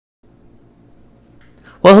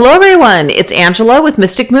Well, hello everyone. It's Angela with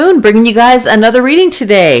Mystic Moon bringing you guys another reading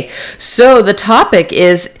today. So the topic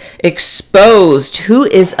is exposed. Who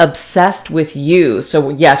is obsessed with you? So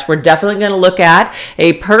yes, we're definitely going to look at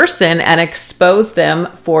a person and expose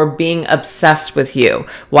them for being obsessed with you.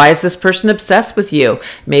 Why is this person obsessed with you?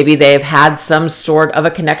 Maybe they've had some sort of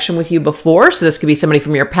a connection with you before. So this could be somebody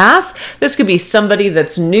from your past. This could be somebody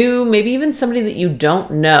that's new, maybe even somebody that you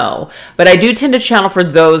don't know. But I do tend to channel for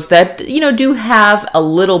those that, do have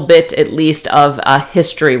a little bit at least of a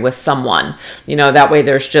history with someone. That way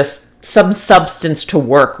there's just some substance to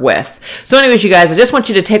work with. So anyways, you guys, I just want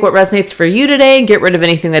you to take what resonates for you today and get rid of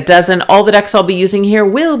anything that doesn't. All the decks I'll be using here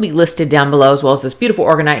will be listed down below, as well as this beautiful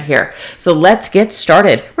Orgonite here. So let's get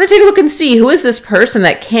started. We're gonna take a look and see who is this person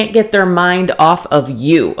that can't get their mind off of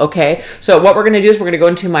you, okay? So what we're gonna do is we're gonna go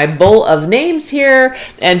into my bowl of names here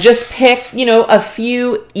and just pick, a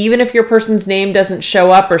few, even if your person's name doesn't show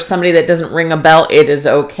up or somebody that doesn't ring a bell, it is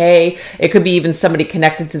okay. It could be even somebody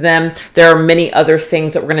connected to them. There are many other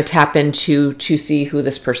things that we're gonna tap into to see who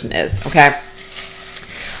this person is, okay?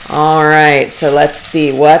 All right, so let's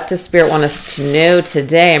see. What does Spirit want us to know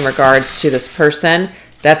today in regards to this person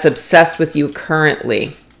that's obsessed with you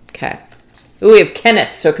currently? Okay. Ooh, we have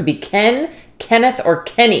Kenneth. So it could be Ken, Kenneth, or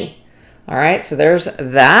Kenny. All right, so there's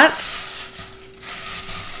that.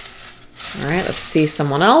 All right, let's see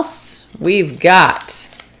someone else. We've got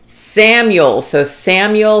Samuel. So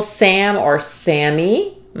Samuel, Sam, or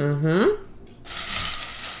Sammy.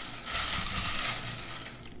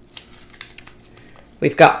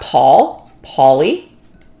 We've got Paul, Polly.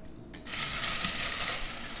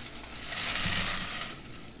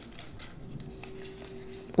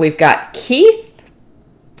 We've got Keith.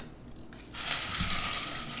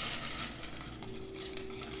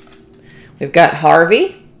 We've got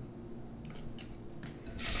Harvey.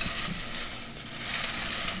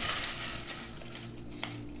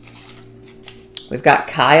 We've got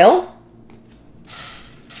Kyle.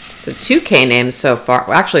 So 2K names so far.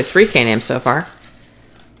 Well, actually 3K names so far.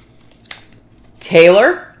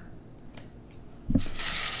 Taylor.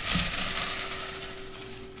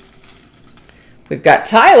 We've got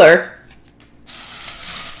Tyler,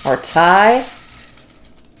 or Ty.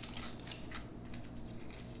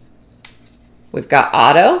 We've got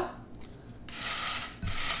Otto.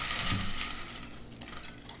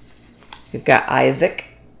 We've got Isaac.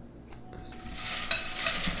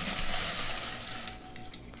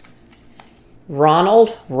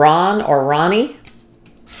 Ronald, Ron, or Ronnie.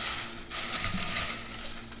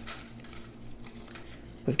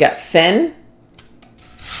 We've got Finn.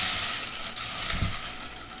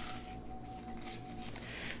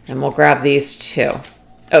 And we'll grab these two.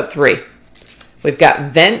 Oh, three. We've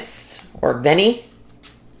got Vince or Vinny.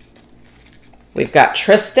 We've got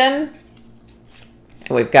Tristan.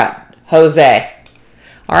 And we've got Jose.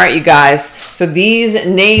 All right, you guys. So these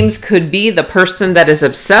names could be the person that is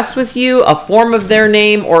obsessed with you, a form of their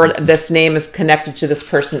name, or this name is connected to this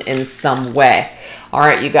person in some way. All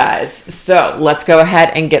right, you guys, so let's go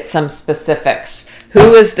ahead and get some specifics.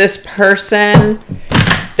 Who is this person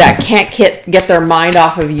that can't get their mind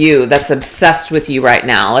off of you, that's obsessed with you right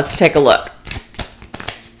now? Let's take a look.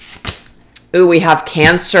 Ooh, we have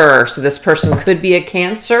Cancer. So this person could be a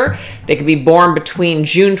Cancer. They could be born between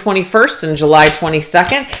June 21st and July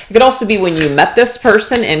 22nd. It could also be when you met this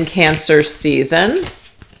person in Cancer season.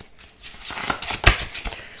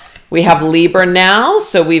 We have Libra now,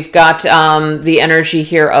 so we've got the energy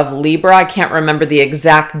here of Libra. I can't remember the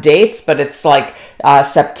exact dates, but it's like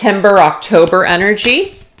September, October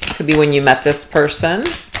energy. Could be when you met this person.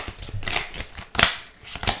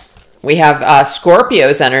 We have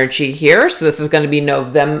Scorpio's energy here, so this is going to be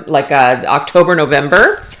November, like October,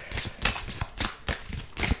 November.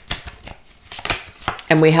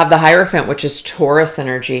 And we have the Hierophant, which is Taurus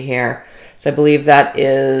energy here. So I believe that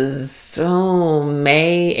is, April,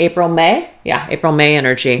 May? Yeah, April, May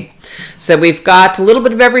energy. So we've got a little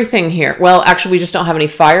bit of everything here. Well, actually, we just don't have any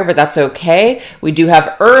fire, but that's okay. We do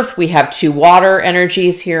have earth. We have 2 water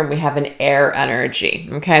energies here, and we have an air energy.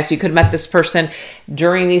 Okay, so you could have met this person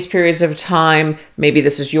during these periods of time. Maybe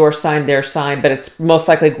this is your sign, their sign, but it's most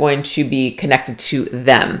likely going to be connected to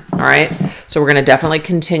them. All right, so we're going to definitely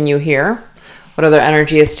continue here. What other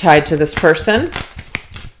energy is tied to this person?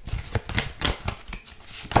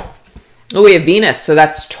 Oh, we have Venus. So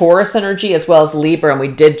that's Taurus energy as well as Libra. And we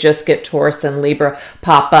did just get Taurus and Libra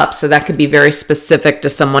pop up. So that could be very specific to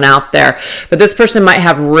someone out there. But this person might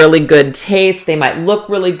have really good taste. They might look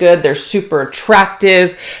really good. They're super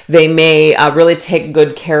attractive. They may really take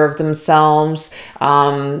good care of themselves.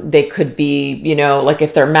 They could be, you know, like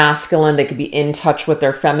if they're masculine, they could be in touch with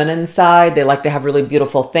their feminine side. They like to have really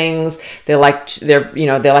beautiful things. They like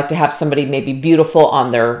to have somebody maybe beautiful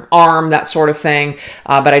on their arm, that sort of thing.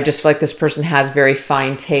 But I just feel like this person has very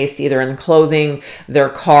fine taste, either in clothing, their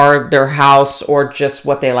car, their house, or just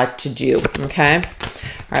what they like to do. Okay.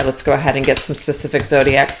 All right, let's go ahead and get some specific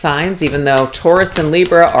zodiac signs, even though Taurus and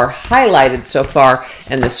Libra are highlighted so far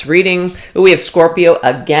in this reading. We have Scorpio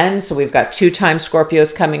again, so we've got 2 times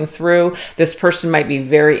Scorpios coming through. This person might be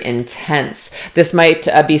very intense. This might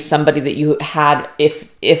be somebody that you had,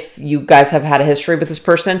 if you guys have had a history with this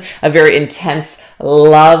person, a very intense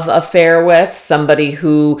love affair with, somebody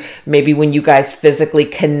who maybe when you guys physically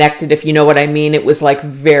connected, if you know what I mean, it was like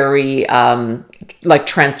very like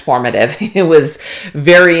transformative. It was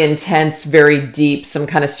very intense, very deep, some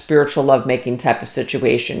kind of spiritual lovemaking type of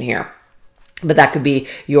situation here. But that could be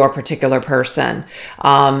your particular person.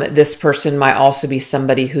 This person might also be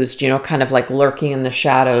somebody who's, you know, kind of like lurking in the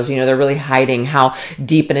shadows. You know, they're really hiding how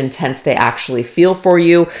deep and intense they actually feel for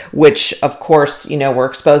you, which of course, you know, we're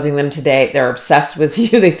exposing them today. They're obsessed with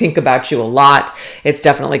you. They think about you a lot. It's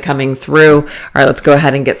definitely coming through. All right, let's go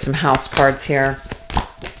ahead and get some house cards here.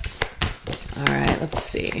 All right, let's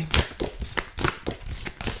see.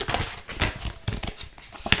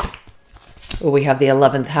 Oh, we have the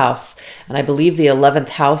 11th house, and I believe the 11th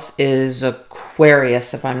house is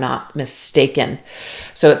Aquarius, if I'm not mistaken.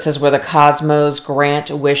 So it says, where the cosmos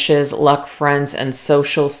grant wishes, luck, friends, and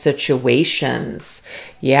social situations.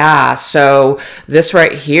 Yeah, so this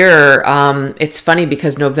right here, it's funny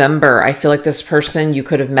because November, I feel like this person, you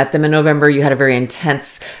could have met them in November. You had a very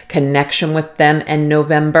intense connection with them in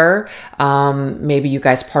November. Maybe you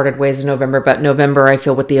guys parted ways in November, but November, I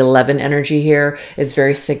feel with the 11 energy here is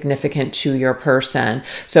very significant to your person.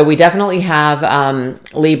 So we definitely have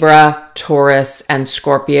Libra, Taurus, and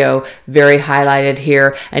Scorpio very highlighted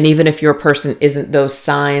here. And even if your person isn't those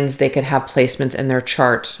signs, they could have placements in their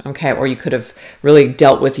chart, okay? Or you could have really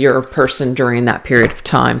dealt with your person during that period of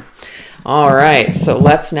time. All right, so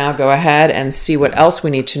let's now go ahead and see what else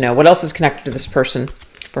we need to know. What else is connected to this person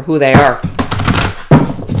for who they are?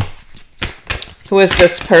 Who is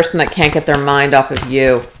this person that can't get their mind off of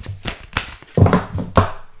you?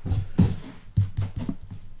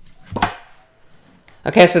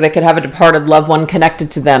 Okay, so they could have a departed loved one connected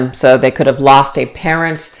to them. So they could have lost a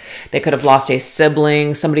parent. They could have lost a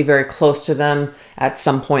sibling, somebody very close to them at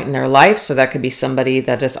some point in their life. So that could be somebody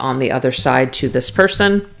that is on the other side to this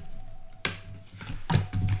person.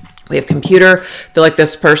 We have computer. I feel like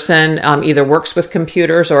this person either works with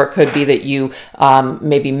computers, or it could be that you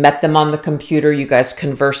maybe met them on the computer. You guys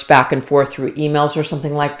converse back and forth through emails or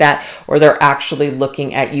something like that, or they're actually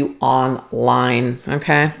looking at you online,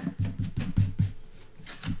 okay?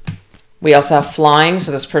 We also have flying.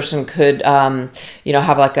 So this person could, you know,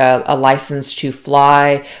 have like a license to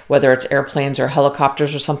fly, whether it's airplanes or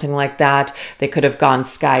helicopters or something like that. They could have gone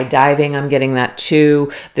skydiving. I'm getting that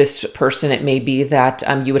too. This person, it may be that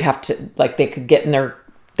you would have to, like, they could get in their,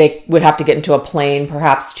 they would have to get into a plane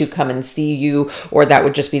perhaps to come and see you, or that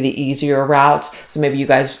would just be the easier route. So maybe you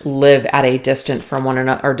guys live at a distance from one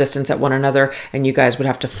another, or distance at one another, and you guys would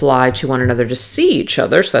have to fly to one another to see each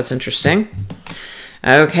other. So that's interesting.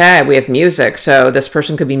 Okay, we have music. So this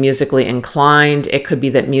person could be musically inclined. It could be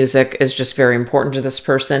that music is just very important to this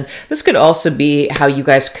person. This could also be how you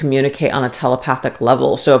guys communicate on a telepathic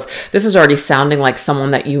level. So if this is already sounding like someone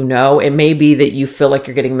that you know, it may be that you feel like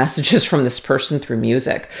you're getting messages from this person through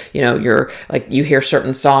music. You know, you're like, you hear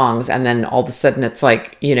certain songs and then all of a sudden it's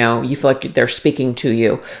like, you know, you feel like they're speaking to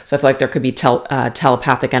you. So I feel like there could be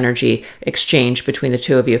telepathic energy exchange between the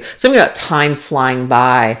two of you. Something about time flying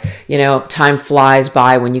by, you know, time flies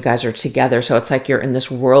by when you guys are together. So it's like you're in this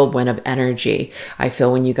whirlwind of energy, I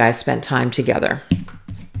feel, when you guys spent time together.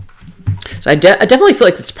 So I definitely feel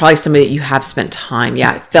like it's probably somebody that you have spent time.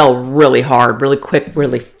 Yeah, it fell really hard, really quick,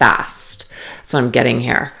 really fast. That's what I'm getting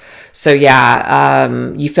here. So yeah,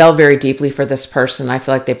 you fell very deeply for this person. I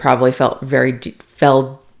feel like they probably felt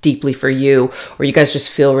fell deeply for you, or you guys just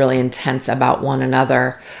feel really intense about one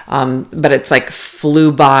another. But it's like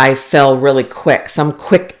flew by, fell really quick, some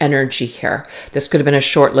quick energy here. This could have been a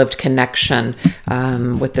short-lived connection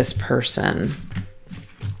with this person.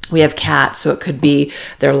 We have cat, so it could be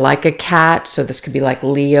they're like a cat. So this could be like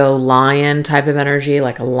Leo lion type of energy,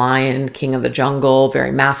 like a lion, king of the jungle,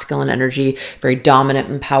 very masculine energy, very dominant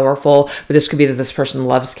and powerful. But this could be that this person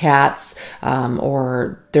loves cats,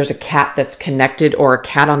 or there's a cat that's connected, or a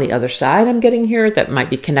cat on the other side I'm getting here that might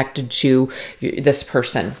be connected to this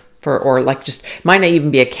person. Or like just might not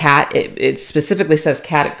even be a cat. It specifically says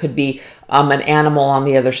cat. It could be an animal on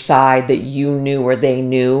the other side that you knew or they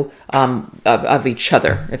knew of each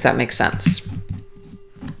other, if that makes sense.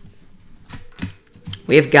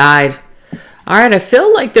 We have guide. All right, I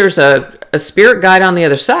feel like there's a spirit guide on the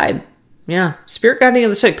other side. Yeah, spirit guide on the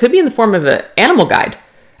other side. It could be in the form of an animal guide,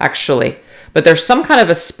 actually. But there's some kind of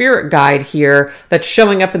a spirit guide here that's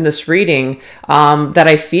showing up in this reading that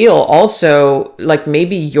I feel also like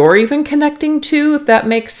maybe you're even connecting to, if that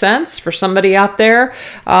makes sense for somebody out there,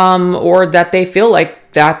 or that they feel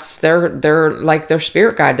like that's their like their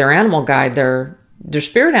spirit guide, their animal guide, their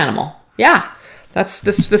spirit animal. Yeah, that's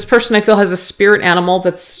this person I feel has a spirit animal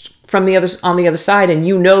that's from the on the other side, and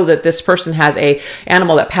you know that this person has a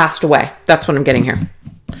animal that passed away. That's what I'm getting here.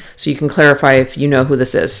 So you can clarify if you know who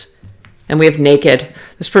this is. And we have naked.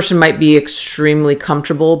 This person might be extremely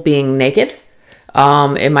comfortable being naked.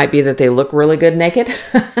 It might be that they look really good naked.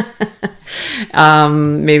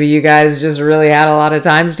 Maybe you guys just really had a lot of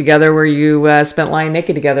times together where you spent lying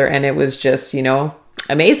naked together and it was just, you know,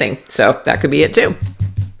 amazing. So that could be it too.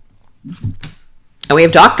 And we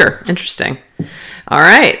have doctor. Interesting. All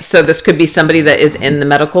right. So this could be somebody that is in the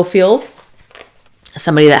medical field.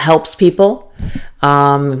 Somebody that helps people.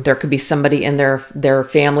 There could be somebody in their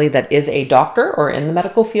family that is a doctor or in the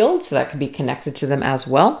medical field, so that could be connected to them as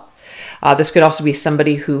well. This could also be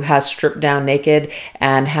somebody who has stripped down naked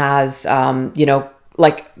and has, you know,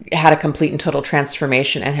 like had a complete and total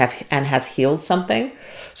transformation and has healed something.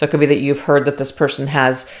 So it could be that you've heard that this person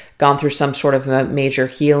has gone through some sort of a major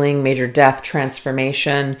healing, major death,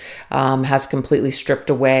 transformation, has completely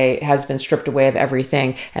has been stripped away of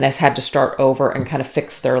everything and has had to start over and kind of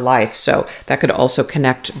fix their life. So that could also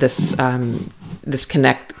connect this,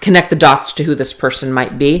 connect the dots to who this person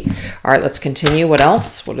might be. All right, let's continue. What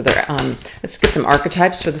else? What are there? Let's get some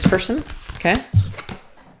archetypes for this person. Okay.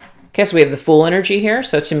 Okay, so we have the Fool energy here.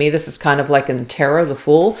 So to me, this is kind of like in tarot, the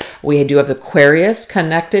Fool. We do have the Aquarius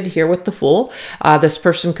connected here with the Fool. This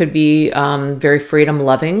person could be very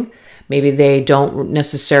freedom-loving. Maybe they don't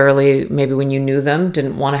necessarily, maybe when you knew them,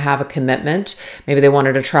 didn't want to have a commitment. Maybe they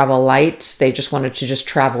wanted to travel light. They just wanted to just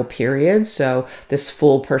travel, period. So this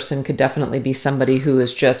Fool person could definitely be somebody who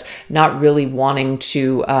is just not really wanting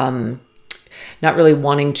to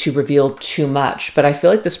reveal too much. But I feel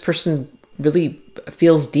like this person really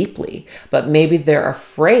feels deeply, but maybe they're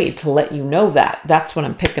afraid to let you know that. That's what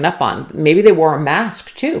I'm picking up on. Maybe they wore a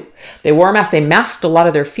mask too. They wore a mask. They masked a lot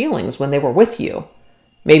of their feelings when they were with you.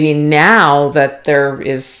 Maybe now that there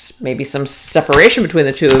is maybe some separation between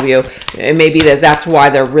the two of you, it may be that that's why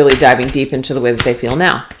they're really diving deep into the way that they feel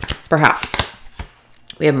now. Perhaps.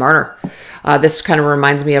 We have Martyr. This kind of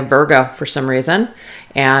reminds me of Virgo for some reason.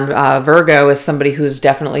 And Virgo is somebody who's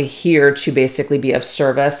definitely here to basically be of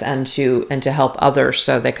service and to help others.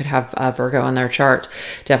 So they could have Virgo in their chart.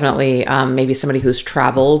 Definitely maybe somebody who's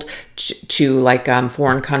traveled to like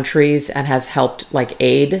foreign countries and has helped like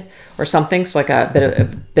aid or something. So like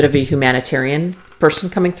a bit of a humanitarian person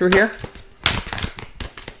coming through here.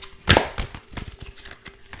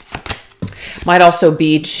 Might also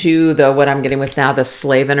be too, though, what I'm getting with now, the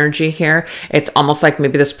slave energy here. It's almost like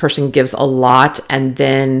maybe this person gives a lot and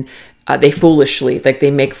then they foolishly, like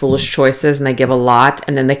they make foolish choices and they give a lot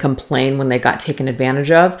and then they complain when they got taken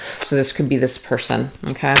advantage of. So this could be this person,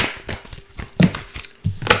 okay?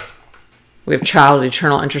 We have child,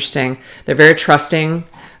 eternal, interesting. They're very trusting,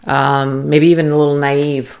 maybe even a little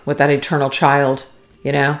naive with that eternal child.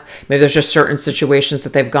 You know, maybe there's just certain situations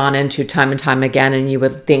that they've gone into time and time again, and you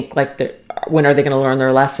would think like, when are they going to learn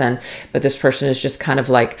their lesson? But this person is just kind of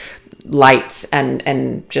like light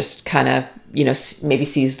and just kind of, you know, maybe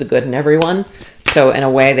sees the good in everyone. So in a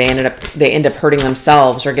way, they end up hurting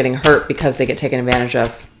themselves or getting hurt because they get taken advantage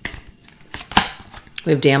of.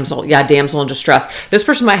 We have damsel. Yeah, damsel in distress. This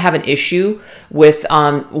person might have an issue with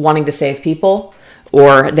wanting to save people.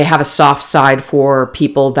 Or they have a soft side for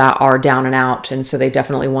people that are down and out. And so they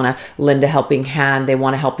definitely want to lend a helping hand. They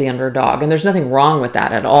want to help the underdog. And there's nothing wrong with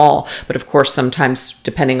that at all. But of course, sometimes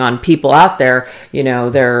depending on people out there, you know,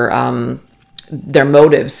 their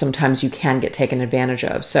motives, sometimes you can get taken advantage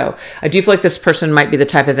of. So I do feel like this person might be the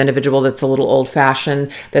type of individual that's a little old fashioned,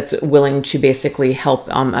 that's willing to basically help,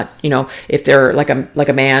 you know, if they're like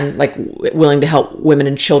a man, like willing to help women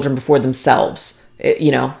and children before themselves,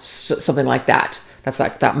 you know, something like that. That's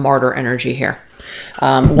like that martyr energy here.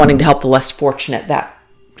 Wanting to help the less fortunate, that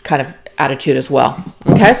kind of attitude as well.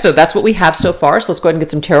 Okay, so that's what we have so far. So let's go ahead and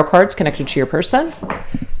get some tarot cards connected to your person.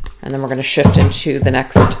 And then we're going to shift into the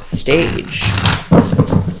next stage.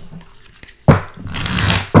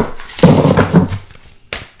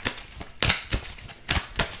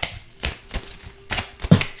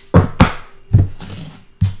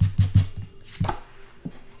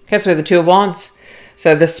 Okay, so we have the Two of Wands.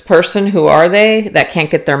 So this person, who are they that can't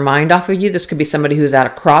get their mind off of you? This could be somebody who's at a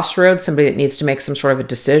crossroads, somebody that needs to make some sort of a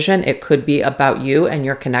decision. It could be about you and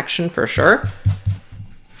your connection for sure.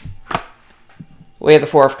 We have the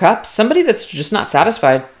Four of Cups. Somebody that's just not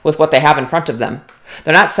satisfied with what they have in front of them.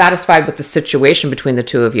 They're not satisfied with the situation between the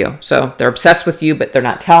two of you. So they're obsessed with you, but they're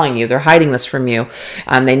not telling you. They're hiding this from you.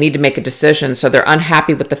 They need to make a decision. So they're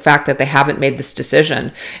unhappy with the fact that they haven't made this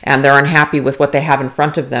decision. And they're unhappy with what they have in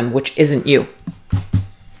front of them, which isn't you.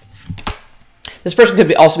 This person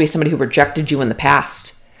could also be somebody who rejected you in the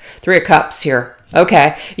past. Three of Cups here.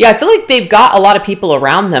 Okay. Yeah, I feel like they've got a lot of people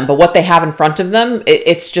around them, but what they have in front of them,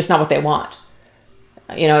 it's just not what they want.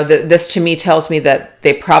 You know, this to me tells me that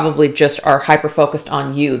they probably just are hyper-focused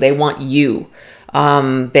on you. They want you.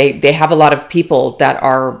 They have a lot of people that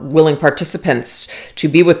are willing participants to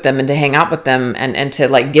be with them and to hang out with them and to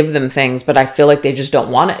like give them things, but I feel like they just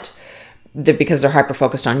don't want it because they're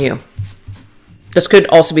hyper-focused on you. This could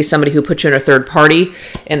also be somebody who put you in a third party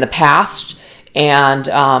in the past and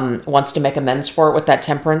wants to make amends for it with that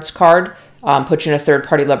Temperance card. Put you in a third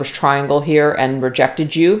party lover's triangle here and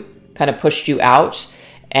rejected you, kind of pushed you out.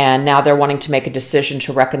 And now they're wanting to make a decision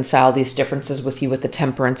to reconcile these differences with you with the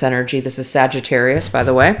Temperance energy. This is Sagittarius, by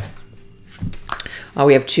the way.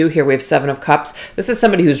 We have two here. We have Seven of Cups. This is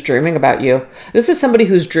somebody who's dreaming about you. This is somebody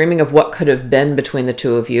who's dreaming of what could have been between the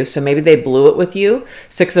two of you. So maybe they blew it with you.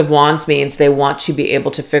 Six of Wands means they want to be able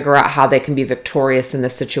to figure out how they can be victorious in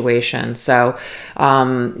this situation. So,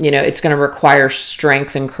 you know, it's going to require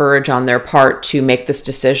strength and courage on their part to make this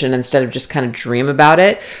decision instead of just kind of dream about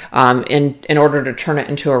it. In order to turn it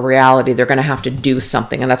into a reality, they're going to have to do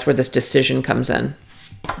something. And that's where this decision comes in.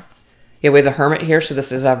 Yeah, we have the Hermit here. So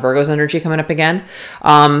this is Virgo's energy coming up again.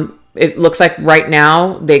 It looks like right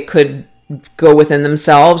now they could go within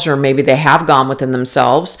themselves, or maybe they have gone within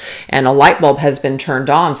themselves and a light bulb has been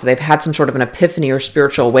turned on. So they've had some sort of an epiphany or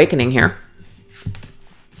spiritual awakening here.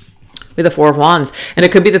 With the Four of Wands. And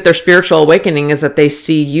it could be that their spiritual awakening is that they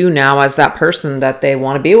see you now as that person that they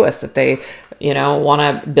want to be with, that they, you know, want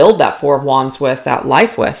to build that Four of Wands with, that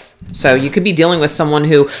life with. So you could be dealing with someone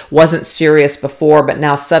who wasn't serious before, but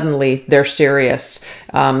now suddenly they're serious.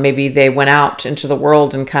 Maybe they went out into the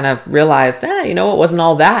world and kind of realized, you know, it wasn't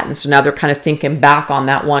all that. And so now they're kind of thinking back on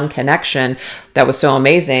that one connection that was so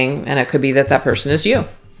amazing. And it could be that that person is you.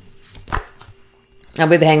 I'll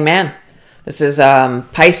be the Hangman. This is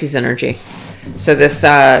Pisces energy. So this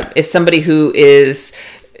is somebody who is,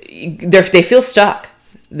 they feel stuck.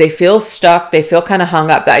 They feel stuck. They feel kind of hung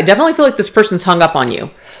up. I definitely feel like this person's hung up on you.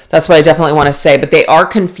 That's what I definitely want to say. But they are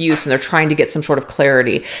confused and they're trying to get some sort of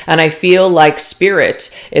clarity. And I feel like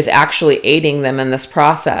Spirit is actually aiding them in this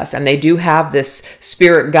process. And they do have this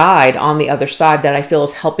spirit guide on the other side that I feel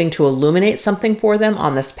is helping to illuminate something for them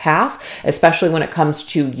on this path, especially when it comes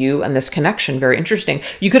to you and this connection. Very interesting.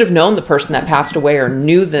 You could have known the person that passed away or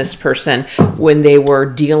knew this person when they were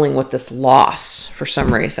dealing with this loss for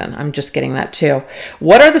some reason. I'm just getting that too.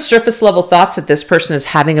 What are the surface level thoughts that this person is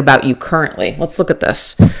having about you currently? Let's look at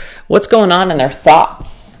this. What's going on in their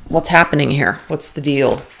thoughts? What's happening here? What's the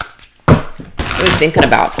deal? What are they thinking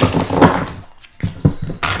about?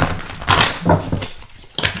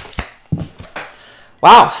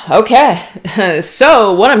 Wow. Okay.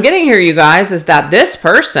 So what I'm getting here, you guys, is that this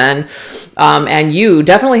person and you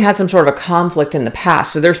definitely had some sort of a conflict in the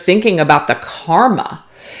past. So they're thinking about the karma.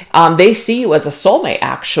 They see you as a soulmate,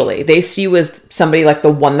 actually. They see you as somebody like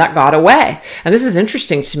the one that got away. And this is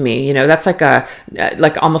interesting to me. You know, that's like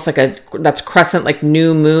almost like that's crescent, like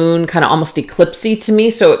new moon, kind of almost eclipsey to me.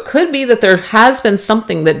 So it could be that there has been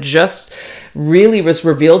something that just really was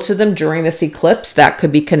revealed to them during this eclipse that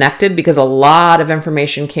could be connected, because a lot of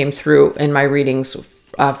information came through in my readings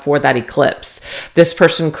for that eclipse. This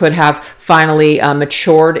person could have finally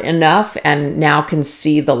matured enough and now can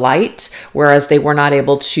see the light, whereas they were not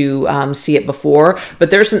able to see it before.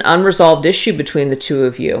 But there's an unresolved issue between the two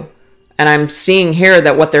of you. And I'm seeing here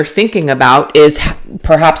that what they're thinking about is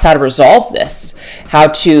perhaps how to resolve this, how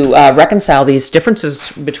to reconcile these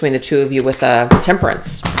differences between the two of you with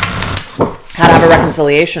Temperance, how to have a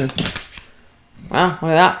reconciliation. Wow, look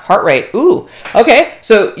at that. Heart rate. Ooh. Okay.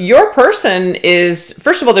 So your person is,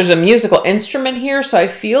 first of all, there's a musical instrument here. So I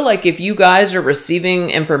feel like if you guys are receiving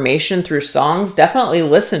information through songs, definitely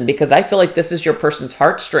listen, because I feel like this is your person's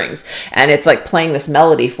heartstrings. And it's like playing this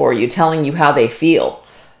melody for you, telling you how they feel.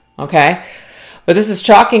 Okay. But this is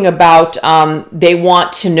talking about they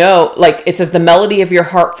want to know, like it says, the melody of your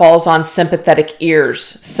heart falls on sympathetic ears.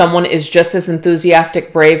 Someone is just as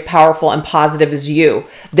enthusiastic, brave, powerful, and positive as you.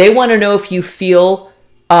 They want to know if you feel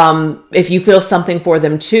something for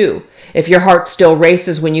them too. If your heart still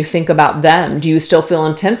races when you think about them, do you still feel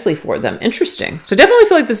intensely for them? Interesting. So definitely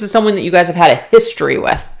feel like this is someone that you guys have had a history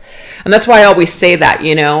with. And that's why I always say that,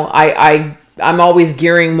 you know, I'm always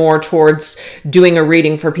gearing more towards doing a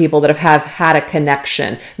reading for people that have had a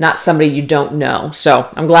connection, not somebody you don't know. So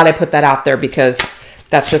I'm glad I put that out there, because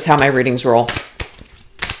that's just how my readings roll.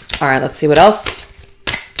 All right, let's see what else.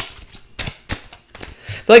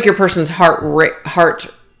 I feel like your person's heart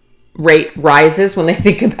rate rises when they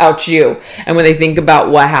think about you and when they think about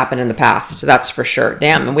what happened in the past. That's for sure.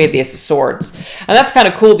 Damn, and we have the Ace of Swords. And that's kind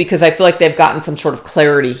of cool, because I feel like they've gotten some sort of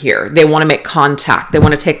clarity here. They want to make contact. They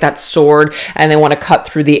want to take that sword and they want to cut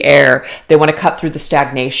through the air. They want to cut through the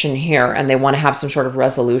stagnation here, and they want to have some sort of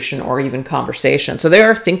resolution or even conversation. So they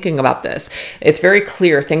are thinking about this. It's very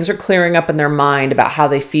clear. Things are clearing up in their mind about how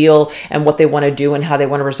they feel and what they want to do and how they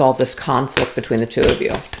want to resolve this conflict between the two of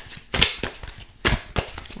you.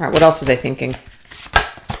 All right, what else are they thinking?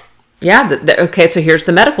 Yeah, okay, so here's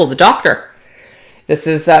the medical, the doctor. This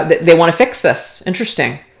is, they want to fix this.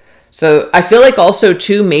 Interesting. So I feel like also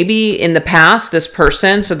too, maybe in the past, this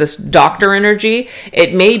person, so this doctor energy,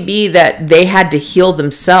 it may be that they had to heal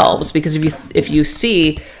themselves, because if you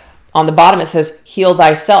see on the bottom, it says, heal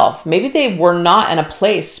thyself. Maybe they were not in a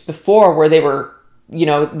place before where they were, you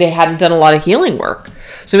know, they hadn't done a lot of healing work.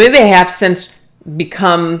 So maybe they have since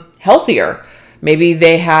become healthier. Maybe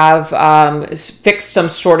they have fixed some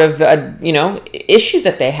sort of, you know, issue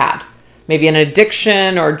that they had. Maybe an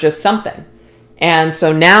addiction or just something. And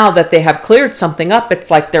so now that they have cleared something up, it's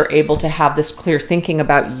like they're able to have this clear thinking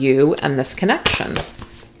about you and this connection.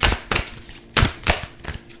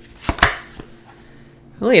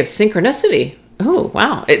 Oh, you have synchronicity. Oh,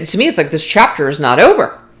 wow. To me, it's like this chapter is not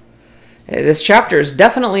over. This chapter is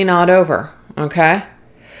definitely not over. Okay.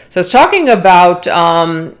 So it's talking about,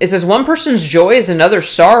 it says, one person's joy is another's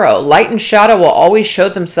sorrow. Light and shadow will always show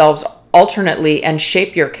themselves alternately and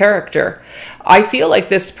shape your character. I feel like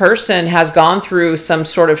this person has gone through some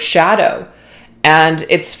sort of shadow. And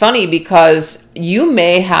it's funny because you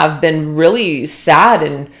may have been really sad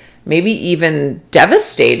and maybe even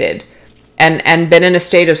devastated and been in a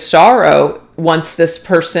state of sorrow once this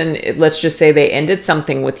person, let's just say they ended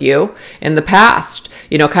something with you in the past,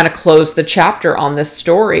 you know, kind of closed the chapter on this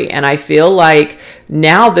story. And I feel like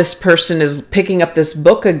now this person is picking up this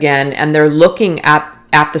book again, and they're looking at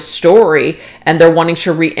the story, and they're wanting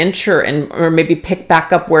to re-enter or maybe pick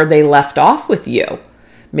back up where they left off with you.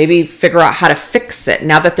 Maybe figure out how to fix it.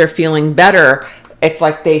 Now that they're feeling better, it's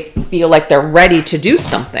like they feel like they're ready to do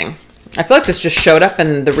something. I feel like this just showed up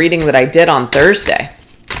in the reading that I did on Thursday.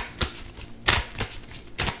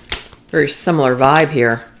 Very similar vibe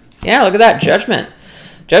here. Yeah, look at that. Judgment.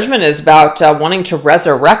 Judgment is about wanting to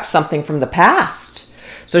resurrect something from the past.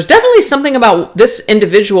 So there's definitely something about this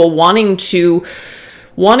individual wanting to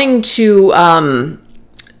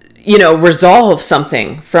you know, resolve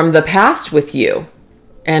something from the past with you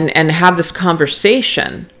and have this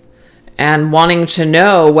conversation and wanting to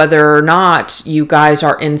know whether or not you guys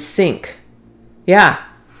are in sync. Yeah.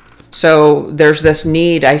 So there's this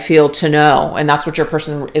need, I feel, to know. And that's what your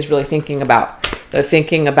person is really thinking about. They're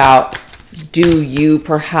thinking about, do you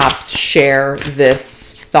perhaps share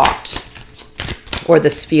this thought or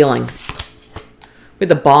this feeling? With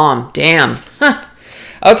the bomb. Damn. Huh.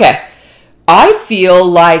 Okay. I feel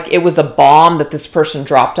like it was a bomb that this person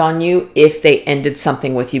dropped on you if they ended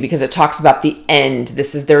something with you, because it talks about the end.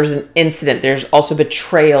 There's an incident. There's also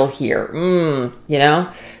betrayal here. You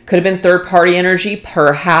know, could have been third party energy,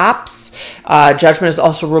 perhaps. Judgment is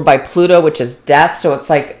also ruled by Pluto, which is death. So it's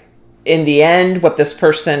like in the end, what this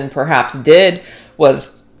person perhaps did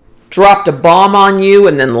was dropped a bomb on you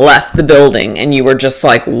and then left the building, and you were just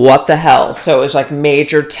like, what the hell? So it was like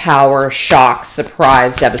major tower shock,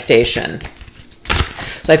 surprise, devastation.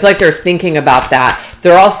 So I feel like they're thinking about that.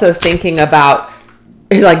 They're also thinking about,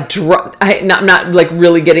 like, not like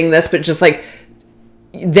really getting this, but just like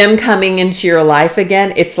them coming into your life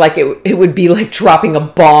again. It's like it would be like dropping a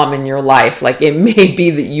bomb in your life. Like it may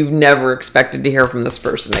be that you've never expected to hear from this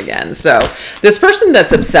person again. So this person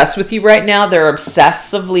that's obsessed with you right now, they're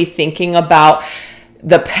obsessively thinking about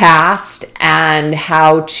the past and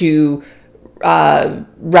how to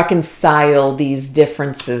reconcile these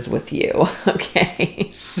differences with you.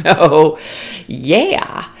 Okay, so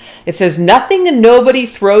yeah. It says, nothing and nobody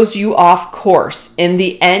throws you off course. In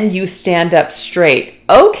the end, you stand up straight.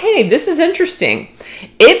 Okay, this is interesting.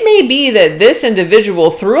 It may be that this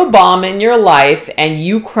individual threw a bomb in your life and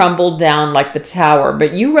you crumbled down like the tower,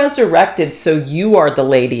 but you resurrected, so you are the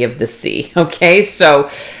lady of the sea. Okay,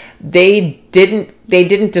 so they didn't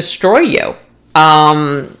destroy you.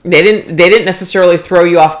 They didn't necessarily throw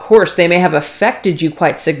you off course. They may have affected you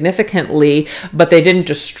quite significantly, but they didn't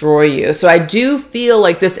destroy you. So I do feel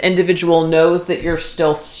like this individual knows that you're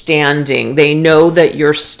still standing. They know that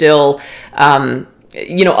you're still,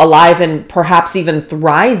 alive and perhaps even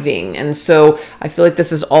thriving. And so I feel like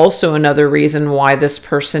this is also another reason why this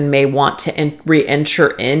person may want to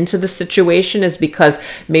re-enter into the situation, is because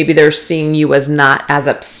maybe they're seeing you as not as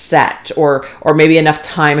upset, or maybe enough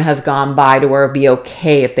time has gone by to where it'd be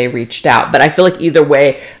okay if they reached out. But I feel like either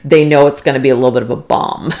way, they know it's going to be a little bit of a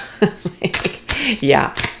bomb.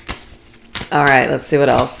 Yeah. All right, let's see what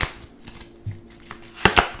else.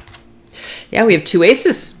 Yeah, we have 2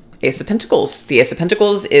 aces. Ace of Pentacles. The Ace of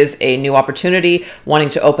Pentacles is a new opportunity, wanting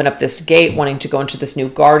to open up this gate, wanting to go into this new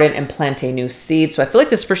garden and plant a new seed. So I feel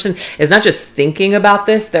like this person is not just thinking about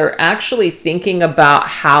this, they're actually thinking about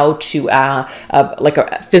how to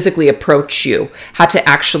physically approach you, how to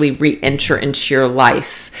actually re-enter into your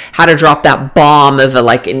life, how to drop that bomb of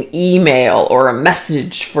an email or a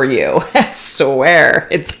message for you. I swear,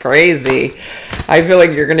 it's crazy. I feel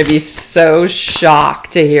like you're going to be so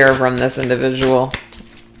shocked to hear from this individual.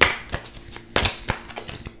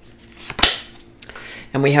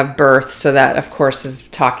 And we have birth, so that, of course, is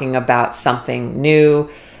talking about something new,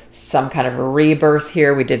 some kind of a rebirth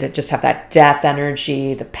here. We did just have that death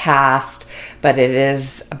energy, the past, but it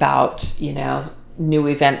is about, new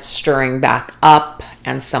events stirring back up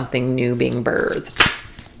and something new being birthed.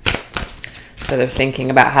 So they're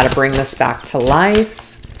thinking about how to bring this back to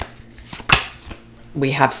life.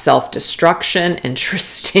 We have self-destruction.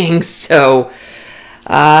 Interesting. So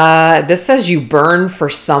this says you burn for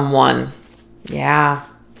someone. Yeah,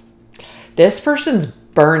 this person's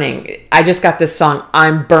burning. I just got this song,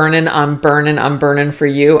 I'm burning, I'm burning, I'm burning for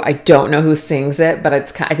you. I don't know who sings it, but I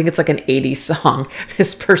think it's like an 80s song.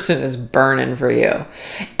 This person is burning for you.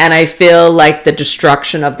 And I feel like the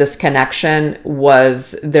destruction of this connection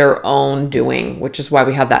was their own doing, which is why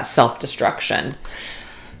we have that self-destruction.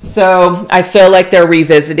 So I feel like they're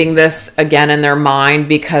revisiting this again in their mind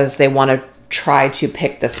because they want to try to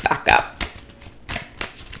pick this back up.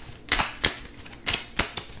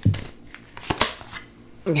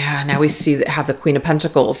 Yeah, now we have the Queen of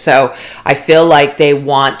Pentacles. So I feel like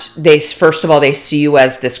first of all, they see you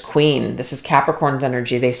as this queen. This is Capricorn's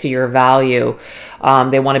energy. They see your value.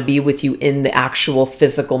 They want to be with you in the actual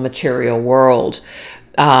physical material world.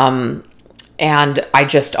 And I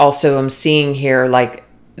just also am seeing here, like,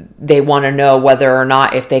 they want to know whether or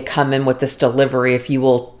not, if they come in with this delivery, if you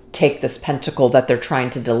will take this pentacle that they're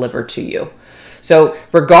trying to deliver to you. So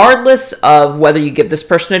regardless of whether you give this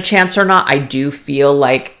person a chance or not, I do feel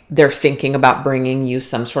like they're thinking about bringing you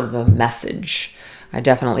some sort of a message. I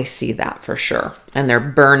definitely see that for sure. And they're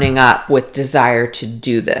burning up with desire to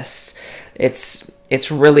do this. It's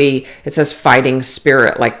really, it says fighting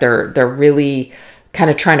spirit. Like they're really kind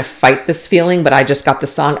of trying to fight this feeling, but I just got the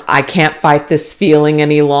song, I can't fight this feeling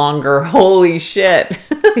any longer. Holy shit.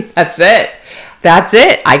 That's it. That's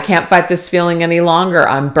it. I can't fight this feeling any longer.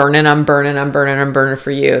 I'm burning, I'm burning, I'm burning, I'm burning for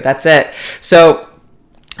you. That's it. So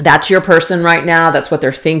that's your person right now. That's what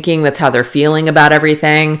they're thinking. That's how they're feeling about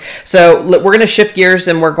everything. So we're going to shift gears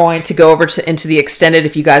and we're going to go over into the extended.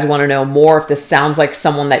 If you guys want to know more, if this sounds like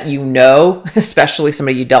someone that you know, especially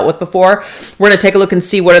somebody you dealt with before, we're going to take a look and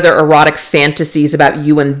see what are their erotic fantasies about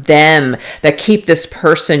you and them that keep this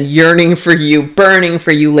person yearning for you, burning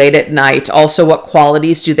for you late at night. Also, what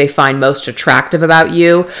qualities do they find most attractive about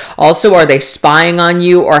you? Also, are they spying on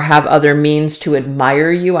you or have other means to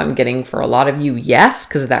admire you? I'm getting for a lot of you, yes,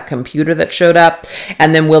 because of that computer that showed up.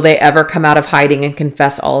 And then will they ever come out of hiding and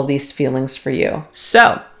confess all of these feelings for you?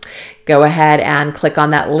 So go ahead and click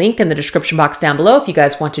on that link in the description box down below if you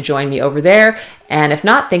guys want to join me over there. And if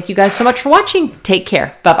not, thank you guys so much for watching. Take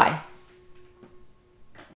care. Bye-bye.